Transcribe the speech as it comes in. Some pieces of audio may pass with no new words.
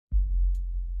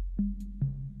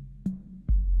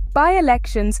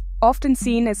By-elections, often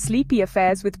seen as sleepy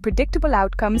affairs with predictable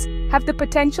outcomes, have the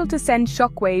potential to send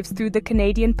shockwaves through the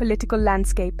Canadian political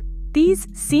landscape. These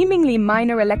seemingly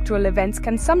minor electoral events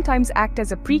can sometimes act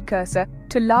as a precursor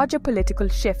to larger political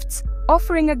shifts,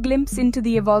 offering a glimpse into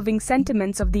the evolving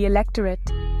sentiments of the electorate.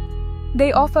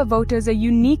 They offer voters a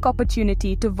unique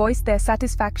opportunity to voice their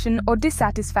satisfaction or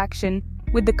dissatisfaction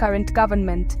with the current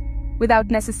government,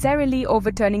 without necessarily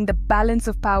overturning the balance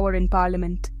of power in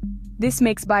Parliament. This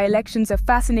makes by-elections a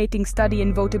fascinating study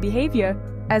in voter behavior,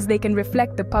 as they can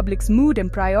reflect the public's mood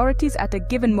and priorities at a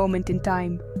given moment in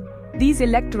time. These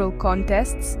electoral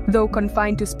contests, though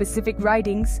confined to specific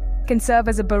ridings, can serve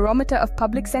as a barometer of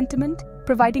public sentiment,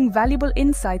 providing valuable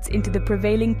insights into the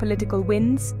prevailing political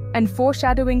winds and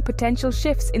foreshadowing potential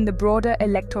shifts in the broader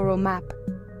electoral map.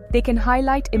 They can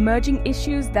highlight emerging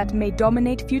issues that may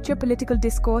dominate future political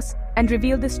discourse and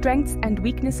reveal the strengths and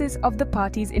weaknesses of the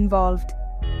parties involved.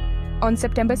 On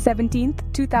September 17,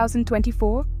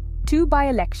 2024, two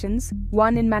by-elections,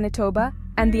 one in Manitoba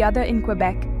and the other in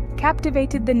Quebec,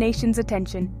 captivated the nation's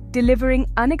attention, delivering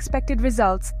unexpected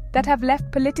results that have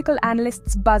left political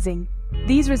analysts buzzing.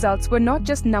 These results were not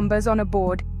just numbers on a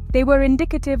board, they were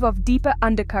indicative of deeper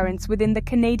undercurrents within the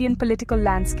Canadian political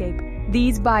landscape.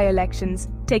 These by-elections,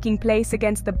 taking place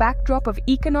against the backdrop of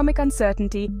economic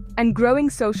uncertainty and growing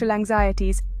social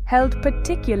anxieties, held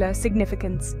particular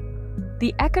significance.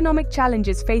 The economic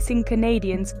challenges facing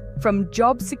Canadians, from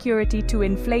job security to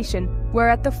inflation, were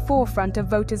at the forefront of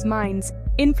voters' minds,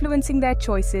 influencing their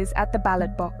choices at the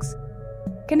ballot box.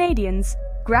 Canadians,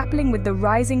 grappling with the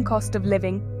rising cost of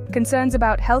living, concerns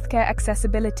about healthcare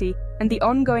accessibility, and the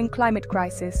ongoing climate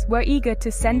crisis, were eager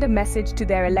to send a message to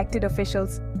their elected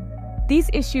officials.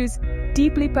 These issues,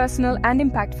 deeply personal and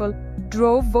impactful,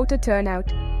 drove voter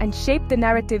turnout and shaped the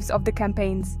narratives of the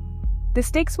campaigns. The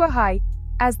stakes were high,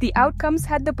 as the outcomes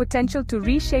had the potential to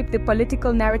reshape the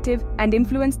political narrative and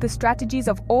influence the strategies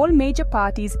of all major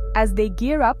parties as they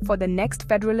gear up for the next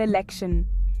federal election.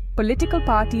 Political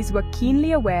parties were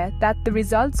keenly aware that the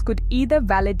results could either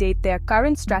validate their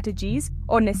current strategies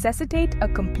or necessitate a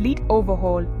complete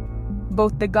overhaul.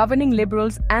 Both the governing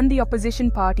Liberals and the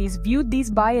opposition parties viewed these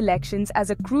by-elections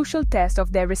as a crucial test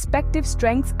of their respective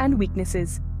strengths and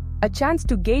weaknesses, a chance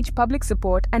to gauge public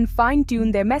support and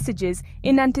fine-tune their messages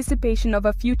in anticipation of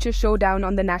a future showdown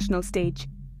on the national stage.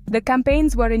 The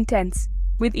campaigns were intense,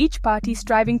 with each party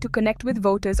striving to connect with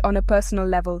voters on a personal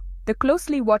level. The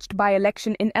closely watched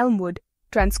by-election in Elmwood,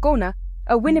 Transcona,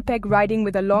 a Winnipeg riding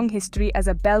with a long history as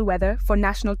a bellwether for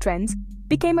national trends,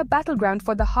 became a battleground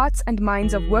for the hearts and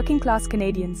minds of working-class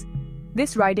Canadians.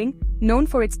 This riding, known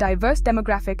for its diverse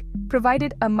demographic,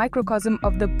 provided a microcosm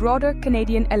of the broader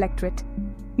Canadian electorate.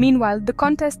 Meanwhile, the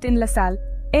contest in LaSalle,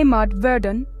 Émard,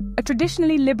 Verdun, a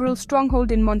traditionally Liberal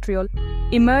stronghold in Montreal,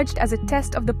 emerged as a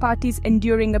test of the party's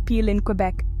enduring appeal in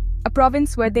Quebec, a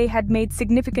province where they had made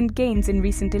significant gains in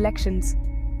recent elections.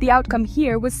 The outcome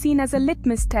here was seen as a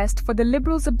litmus test for the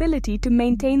Liberals' ability to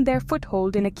maintain their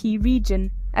foothold in a key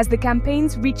region. As the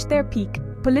campaigns reached their peak,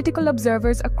 political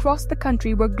observers across the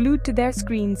country were glued to their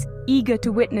screens, eager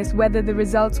to witness whether the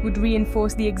results would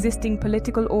reinforce the existing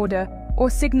political order or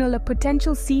signal a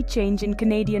potential sea change in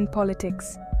Canadian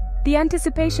politics. The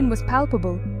anticipation was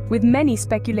palpable, with many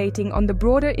speculating on the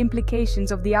broader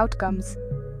implications of the outcomes.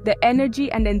 The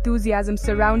energy and enthusiasm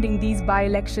surrounding these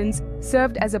by-elections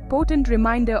served as a potent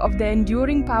reminder of the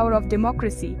enduring power of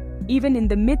democracy, even in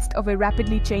the midst of a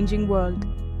rapidly changing world.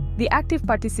 The active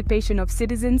participation of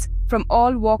citizens from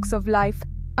all walks of life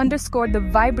underscored the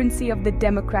vibrancy of the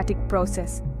democratic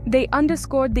process. They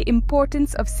underscored the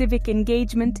importance of civic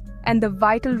engagement and the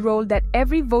vital role that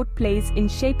every vote plays in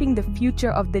shaping the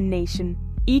future of the nation.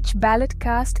 Each ballot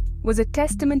cast was a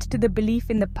testament to the belief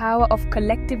in the power of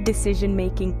collective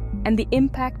decision-making and the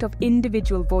impact of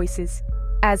individual voices.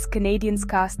 As Canadians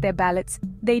cast their ballots,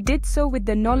 they did so with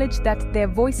the knowledge that their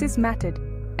voices mattered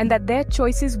and that their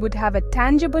choices would have a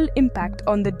tangible impact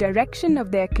on the direction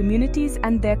of their communities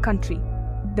and their country.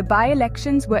 The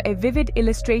by-elections were a vivid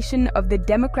illustration of the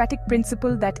democratic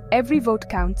principle that every vote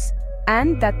counts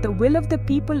and that the will of the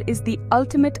people is the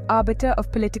ultimate arbiter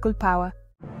of political power.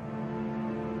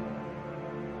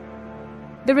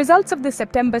 The results of the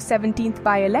September 17th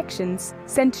by-elections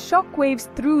sent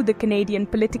shockwaves through the Canadian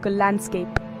political landscape,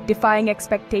 defying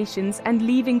expectations and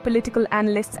leaving political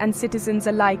analysts and citizens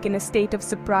alike in a state of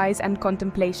surprise and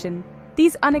contemplation.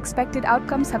 These unexpected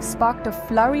outcomes have sparked a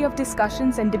flurry of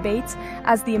discussions and debates,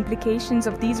 as the implications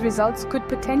of these results could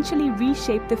potentially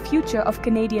reshape the future of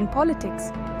Canadian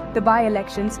politics. The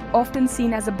by-elections, often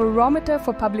seen as a barometer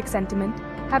for public sentiment,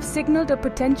 have signaled a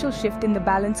potential shift in the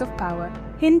balance of power,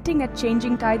 hinting at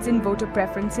changing tides in voter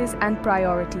preferences and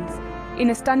priorities.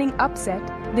 In a stunning upset,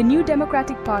 the New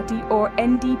Democratic Party, or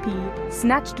NDP,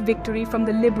 snatched victory from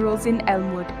the Liberals in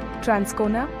Elmwood,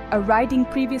 Transcona, a riding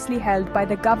previously held by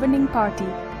the governing party.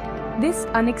 This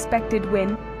unexpected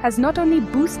win has not only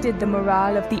boosted the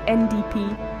morale of the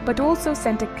NDP, but also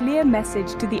sent a clear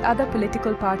message to the other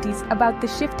political parties about the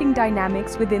shifting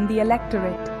dynamics within the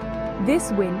electorate.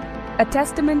 This win, a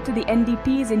testament to the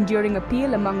NDP's enduring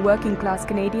appeal among working-class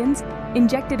Canadians,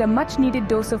 injected a much-needed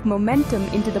dose of momentum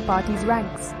into the party's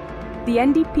ranks. The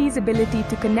NDP's ability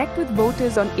to connect with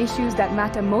voters on issues that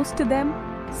matter most to them,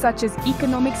 such as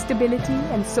economic stability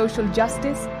and social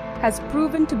justice, has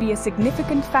proven to be a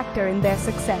significant factor in their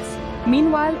success.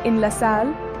 Meanwhile, in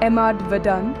LaSalle, Émard,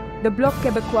 Verdun, the Bloc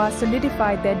Québécois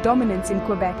solidified their dominance in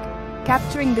Quebec,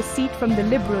 capturing the seat from the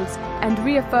Liberals and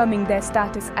reaffirming their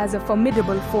status as a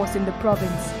formidable force in the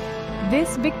province.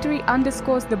 This victory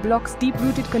underscores the Bloc's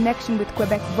deep-rooted connection with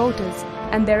Quebec voters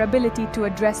and their ability to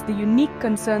address the unique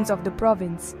concerns of the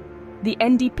province. The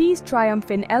NDP's triumph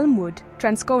in Elmwood,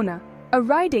 Transcona, a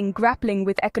riding grappling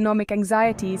with economic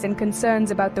anxieties and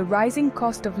concerns about the rising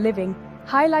cost of living,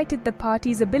 highlighted the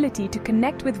party's ability to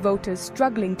connect with voters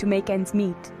struggling to make ends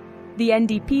meet. The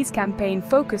NDP's campaign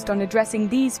focused on addressing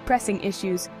these pressing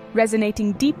issues,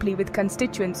 resonating deeply with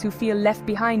constituents who feel left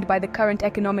behind by the current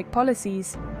economic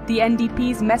policies. The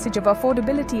NDP's message of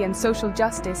affordability and social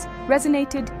justice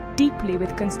resonated deeply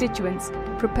with constituents,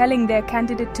 propelling their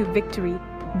candidate to victory.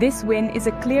 This win is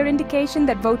a clear indication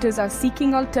that voters are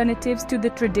seeking alternatives to the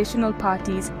traditional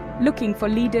parties, looking for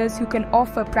leaders who can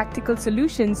offer practical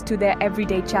solutions to their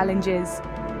everyday challenges.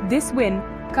 This win,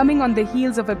 coming on the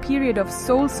heels of a period of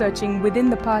soul-searching within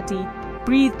the party,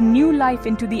 breathed new life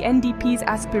into the NDP's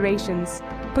aspirations,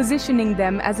 positioning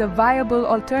them as a viable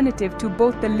alternative to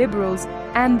both the Liberals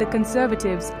and the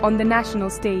Conservatives on the national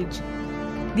stage.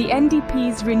 The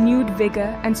NDP's renewed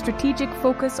vigor and strategic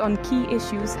focus on key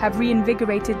issues have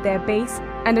reinvigorated their base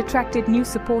and attracted new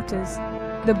supporters.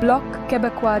 The Bloc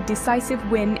Québécois' decisive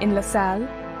win in LaSalle,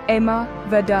 Émard,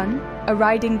 Verdun, a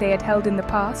riding they had held in the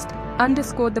past,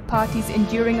 underscored the party's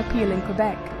enduring appeal in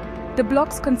Quebec. The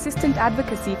Bloc's consistent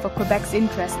advocacy for Quebec's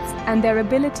interests and their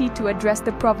ability to address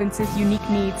the province's unique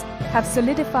needs have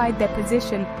solidified their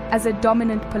position as a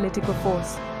dominant political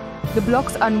force. The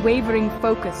Bloc's unwavering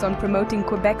focus on promoting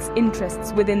Quebec's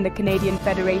interests within the Canadian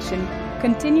Federation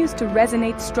continues to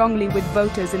resonate strongly with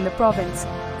voters in the province,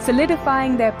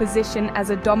 solidifying their position as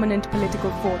a dominant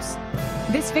political force.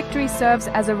 This victory serves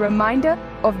as a reminder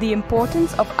of the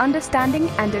importance of understanding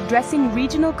and addressing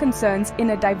regional concerns in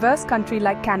a diverse country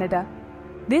like Canada.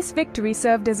 This victory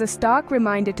served as a stark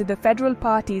reminder to the federal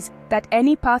parties that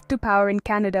any path to power in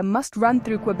Canada must run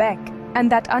through Quebec, and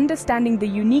that understanding the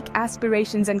unique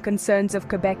aspirations and concerns of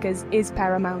Quebecers is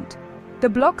paramount. The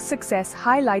Bloc's success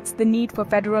highlights the need for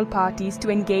federal parties to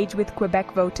engage with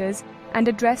Quebec voters and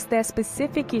address their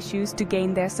specific issues to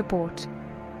gain their support.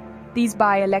 These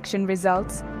by-election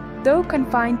results, though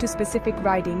confined to specific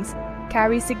ridings,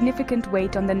 carry significant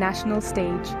weight on the national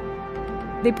stage.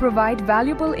 They provide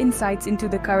valuable insights into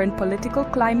the current political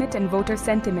climate and voter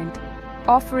sentiment,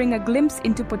 offering a glimpse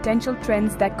into potential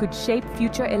trends that could shape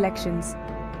future elections.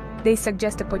 They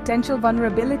suggest a potential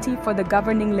vulnerability for the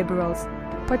governing Liberals,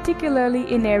 particularly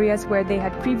in areas where they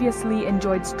had previously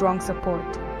enjoyed strong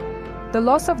support. The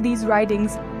loss of these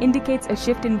ridings indicates a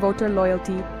shift in voter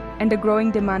loyalty and a growing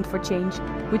demand for change,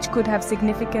 which could have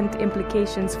significant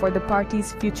implications for the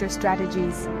party's future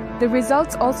strategies. The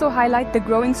results also highlight the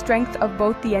growing strength of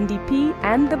both the NDP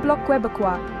and the Bloc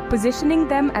Québécois, positioning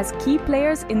them as key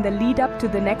players in the lead-up to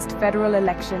the next federal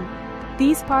election.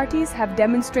 These parties have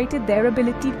demonstrated their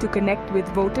ability to connect with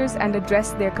voters and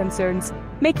address their concerns,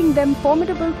 making them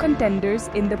formidable contenders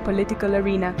in the political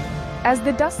arena. As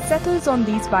the dust settles on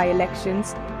these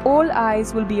by-elections, all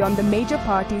eyes will be on the major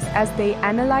parties as they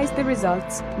analyze the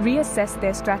results, reassess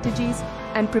their strategies,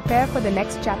 and prepare for the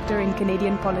next chapter in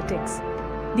Canadian politics.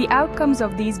 The outcomes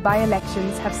of these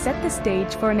by-elections have set the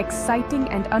stage for an exciting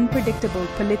and unpredictable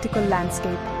political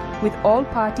landscape, with all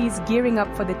parties gearing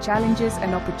up for the challenges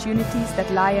and opportunities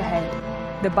that lie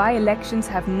ahead. The by-elections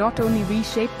have not only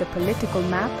reshaped the political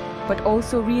map, but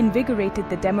also reinvigorated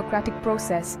the democratic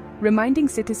process, reminding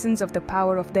citizens of the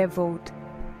power of their vote.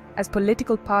 As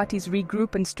political parties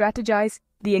regroup and strategize,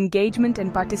 the engagement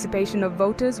and participation of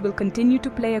voters will continue to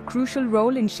play a crucial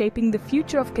role in shaping the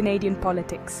future of Canadian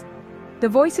politics. The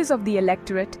voices of the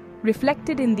electorate,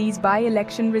 reflected in these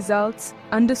by-election results,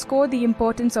 underscore the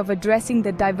importance of addressing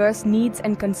the diverse needs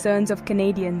and concerns of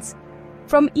Canadians.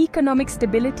 From economic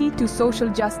stability to social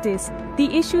justice,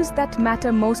 the issues that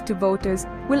matter most to voters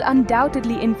will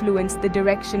undoubtedly influence the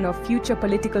direction of future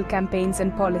political campaigns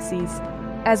and policies.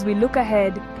 As we look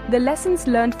ahead, the lessons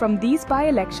learned from these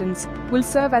by-elections will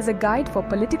serve as a guide for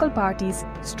political parties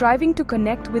striving to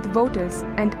connect with voters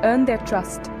and earn their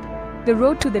trust. The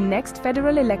road to the next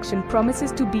federal election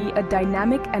promises to be a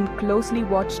dynamic and closely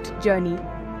watched journey,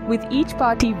 with each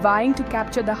party vying to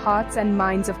capture the hearts and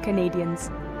minds of Canadians.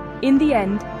 In the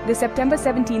end, the September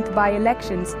 17th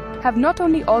by-elections have not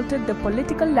only altered the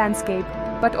political landscape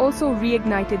but also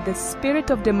reignited the spirit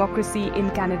of democracy in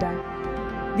Canada.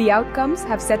 The outcomes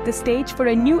have set the stage for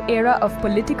a new era of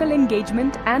political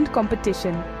engagement and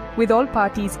competition, with all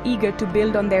parties eager to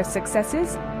build on their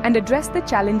successes and address the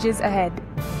challenges ahead.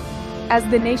 As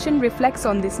the nation reflects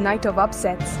on this night of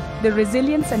upsets, the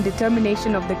resilience and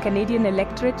determination of the Canadian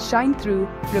electorate shine through,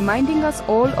 reminding us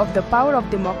all of the power of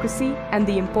democracy and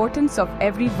the importance of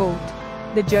every vote.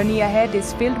 The journey ahead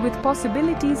is filled with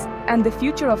possibilities, and the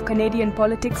future of Canadian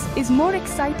politics is more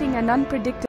exciting and unpredictable